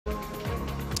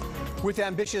With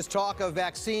ambitious talk of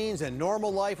vaccines and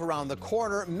normal life around the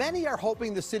corner, many are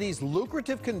hoping the city's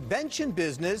lucrative convention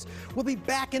business will be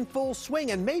back in full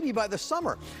swing, and maybe by the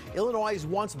summer. Illinois'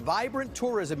 once vibrant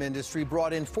tourism industry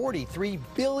brought in $43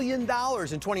 billion in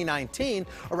 2019,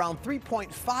 around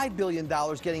 $3.5 billion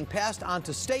getting passed on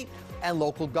to state and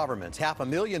local governments.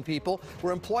 500,000 people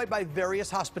were employed by various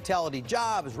hospitality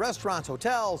jobs, restaurants,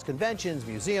 hotels, conventions,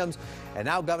 museums. And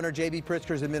now Governor J.B.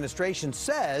 Pritzker's administration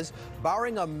says,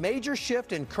 barring a major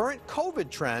shift in current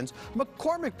COVID trends,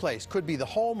 McCormick Place could be the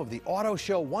home of the auto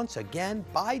show once again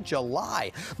by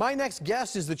July. My next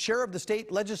guest is the chair of the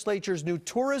state legislature's new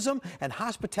Tourism and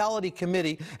Hospitality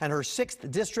Committee, and her 6th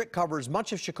district covers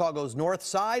much of Chicago's North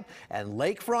Side and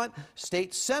Lakefront.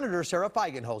 State Senator Sara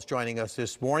Feigenholtz joining us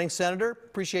this morning. Senator,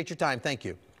 appreciate your time. Thank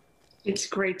you. It's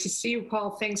great to see you,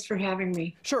 Paul. Thanks for having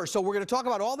me. Sure. So we're going to talk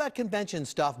about all that convention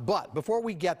stuff. But before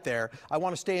we get there, I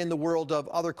want to stay in the world of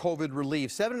other COVID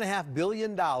relief. $7.5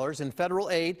 billion in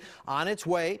federal aid on its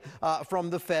way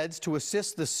from the feds to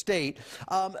assist the state.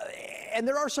 And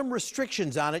there are some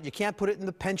restrictions on it. You can't put it in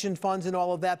the pension funds and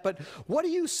all of that. But what do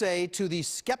you say to the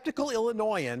skeptical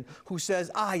Illinoisan who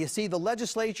says, you see, the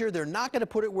legislature, they're not going to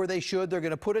put it where they should. They're going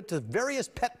to put it to various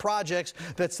pet projects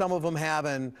that some of them have,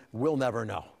 and we'll never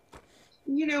know.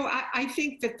 You know, I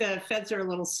think that the feds are a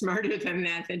little smarter than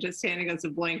that, than just handing us a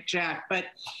blank check. But,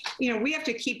 you know, we have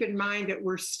to keep in mind that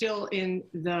we're still in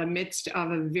the midst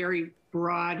of a very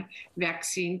broad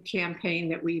vaccine campaign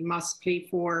that we must pay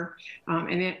for.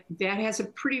 And that has a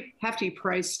pretty hefty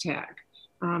price tag.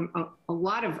 A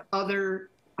lot of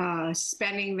other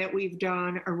spending that we've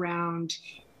done around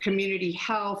community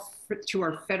health, to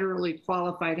our federally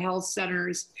qualified health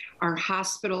centers, our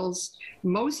hospitals.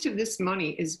 Most of this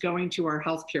money is going to our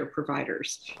healthcare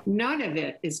providers. None of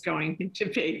it is going to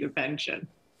pay the pension.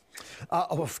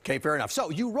 Okay, fair enough. So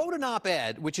you wrote an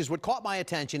op-ed, which is what caught my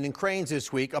attention in Crain's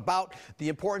this week, about the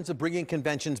importance of bringing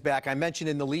conventions back. I mentioned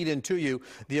in the lead-in to you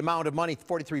the amount of money,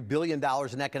 $43 billion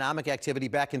in economic activity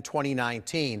back in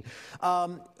 2019.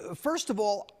 First of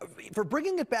all, for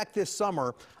bringing it back this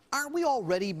summer, aren't we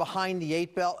already behind the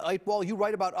eight ball? You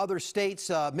write about other states,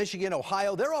 Michigan,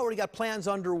 Ohio. They're already got plans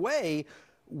underway.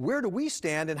 Where do we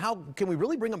stand, and how can we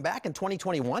really bring them back in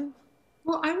 2021?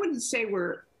 Well, I wouldn't say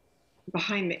we're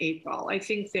behind the eight ball. I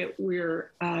think that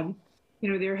we're,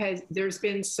 you know, there's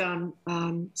been some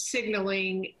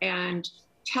signaling and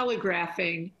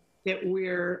telegraphing that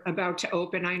we're about to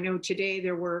open. I know today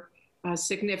there were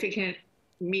significant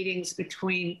meetings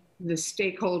between the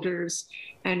stakeholders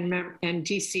and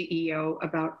DCEO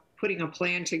about putting a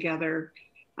plan together.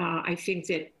 I think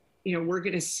that, you know, we're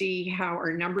going to see how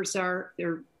our numbers are.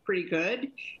 They're pretty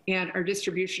good, and our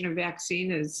distribution of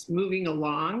vaccine is moving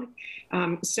along.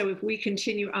 So if we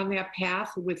continue on that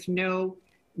path with no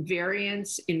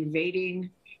variants invading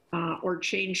or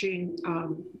changing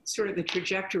sort of the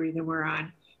trajectory that we're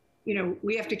on, you know,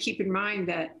 we have to keep in mind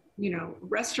that, you know,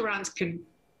 restaurants can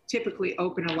typically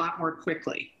open a lot more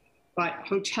quickly, but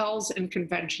hotels and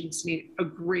conventions need a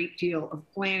great deal of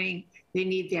planning. They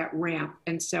need that ramp.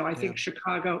 And so I think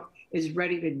Chicago is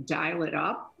ready to dial it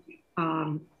up.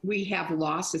 We have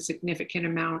lost a significant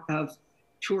amount of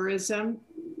tourism.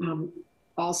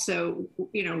 Also,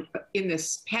 you know, in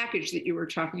this package that you were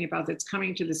talking about that's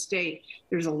coming to the state,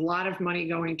 there's a lot of money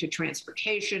going to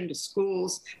transportation, to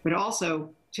schools, but also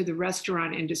to the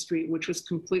restaurant industry, which was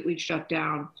completely shut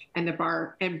down, and the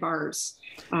bars.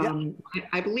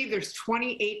 I believe there's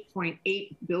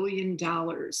 $28.8 billion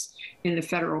in the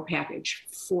federal package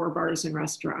for bars and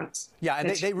restaurants. Yeah, and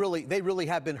they really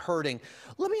have been hurting.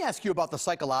 Let me ask you about the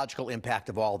psychological impact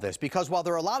of all this, because while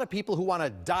there are a lot of people who want to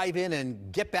dive in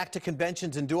and get back to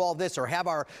conventions and do all this, or have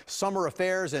our summer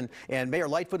affairs, and Mayor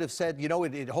Lightfoot have said, you know,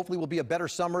 it hopefully will be a better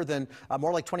summer than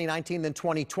more like 2019 than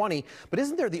 2020. But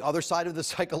isn't there the other side of the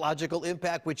psychological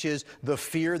impact, which is the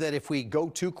fear that if we go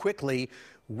too quickly,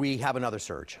 we have another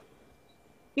surge?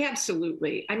 Yeah,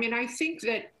 absolutely. I mean, I think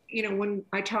that, you know, when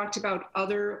I talked about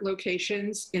other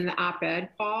locations in the op-ed,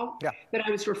 Paul, that I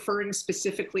was referring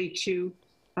specifically to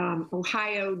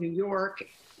Ohio, New York,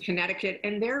 Connecticut,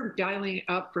 and they're dialing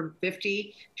up from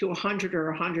 50 to 100 or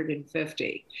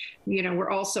 150. You know, we're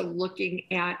also looking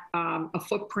at a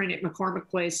footprint at McCormick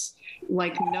Place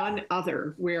like none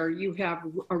other, where you have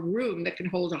a room that can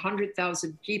hold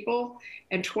 100,000 people,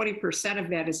 and 20% of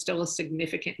that is still a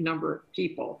significant number of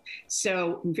people.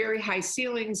 So very high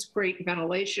ceilings, great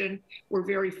ventilation. We're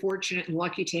very fortunate and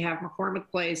lucky to have McCormick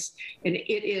Place, and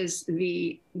it is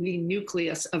the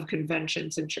nucleus of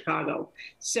conventions in Chicago.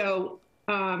 So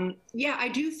yeah, I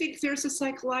do think there's a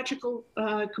psychological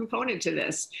component to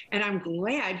this, and I'm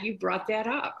glad you brought that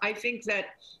up. I think that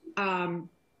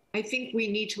I think we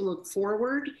need to look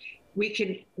forward. We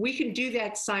can do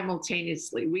that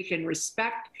simultaneously. We can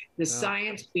respect the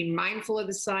science, be mindful of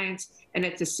the science, and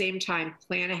at the same time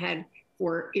plan ahead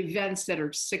for events that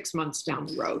are 6 months down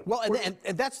the road. Well, and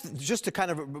that's just to kind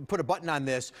of put a button on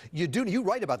this. You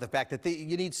write about the fact that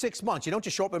you need 6 months. You don't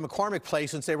just show up at McCormick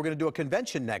Place and say we're going to do a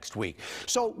convention next week.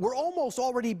 So we're almost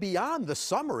already beyond the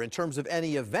summer in terms of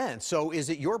any event. So is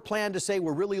it your plan to say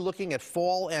we're really looking at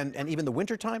fall and even the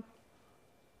winter time?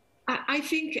 I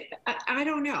think, I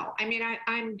don't know. I mean,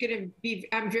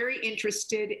 I'm very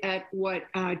interested at what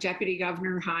Deputy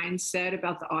Governor Hines said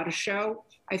about the auto show.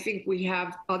 I think we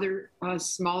have other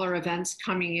smaller events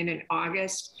coming in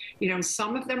August. You know,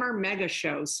 some of them are mega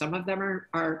shows. Some of them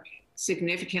are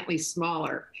significantly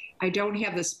smaller. I don't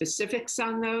have the specifics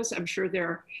on those. I'm sure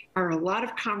there are a lot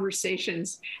of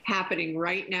conversations happening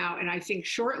right now. And I think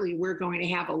shortly we're going to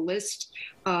have a list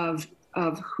of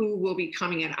who will be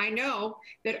coming in. I know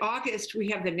that August, we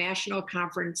have the National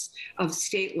Conference of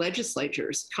State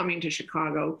Legislatures coming to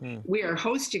Chicago. We are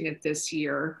hosting it this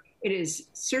year. It is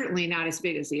certainly not as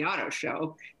big as the auto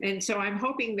show. And so I'm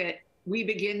hoping that we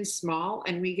begin small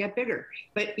and we get bigger.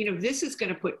 But, you know, this is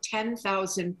going to put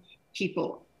 10,000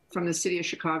 people from the city of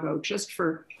Chicago just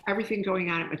for everything going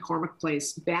on at McCormick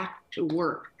Place back to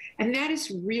work. And that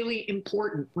is really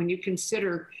important when you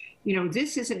consider, you know,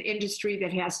 this is an industry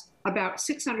that has about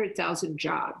 600,000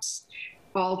 jobs,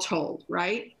 all told,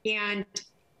 right? And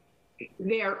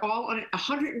they are all on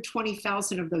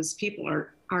 120,000 of those people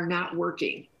are not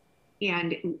working.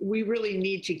 And we really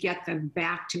need to get them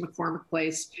back to McCormick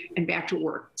Place and back to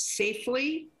work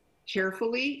safely,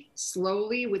 carefully,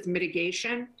 slowly with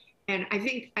mitigation. And I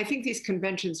think these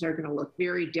conventions are going to look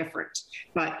very different,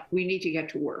 but we need to get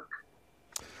to work.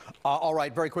 All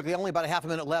right, very quickly, only about a half a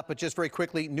minute left, but just very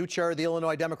quickly, new chair of the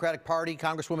Illinois Democratic Party,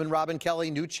 Congresswoman Robin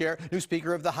Kelly, new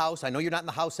Speaker of the House. I know you're not in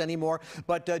the House anymore,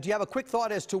 but do you have a quick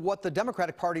thought as to what the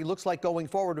Democratic Party looks like going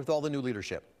forward with all the new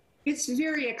leadership? It's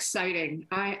very exciting.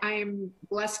 I am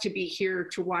blessed to be here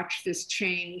to watch this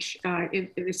change.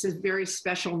 This is a very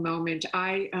special moment.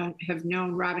 I have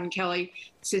known Robin Kelly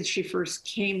since she first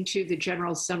came to the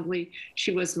General Assembly. She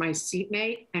was my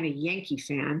seatmate and a Yankee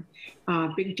fan,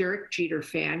 big Derek Jeter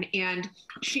fan. And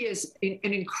she is an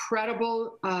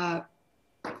incredible,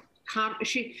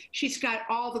 she's got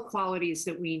all the qualities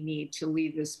that we need to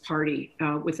lead this party.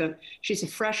 She's a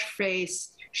fresh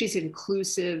face, she's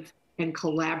inclusive and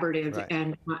collaborative, right.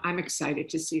 And I'm excited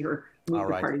to see her move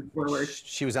the party forward.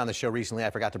 She was on the show recently. I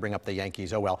forgot to bring up the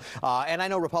Yankees. Oh, well. And I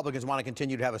know Republicans want to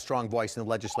continue to have a strong voice in the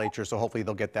legislature, so hopefully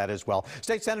they'll get that as well.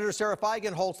 State Senator Sara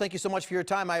Feigenholtz, thank you so much for your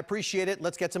time. I appreciate it.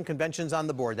 Let's get some conventions on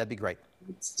the board. That'd be great.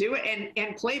 Let's do it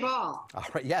and play ball. All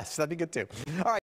right. Yes, that'd be good, too. All right.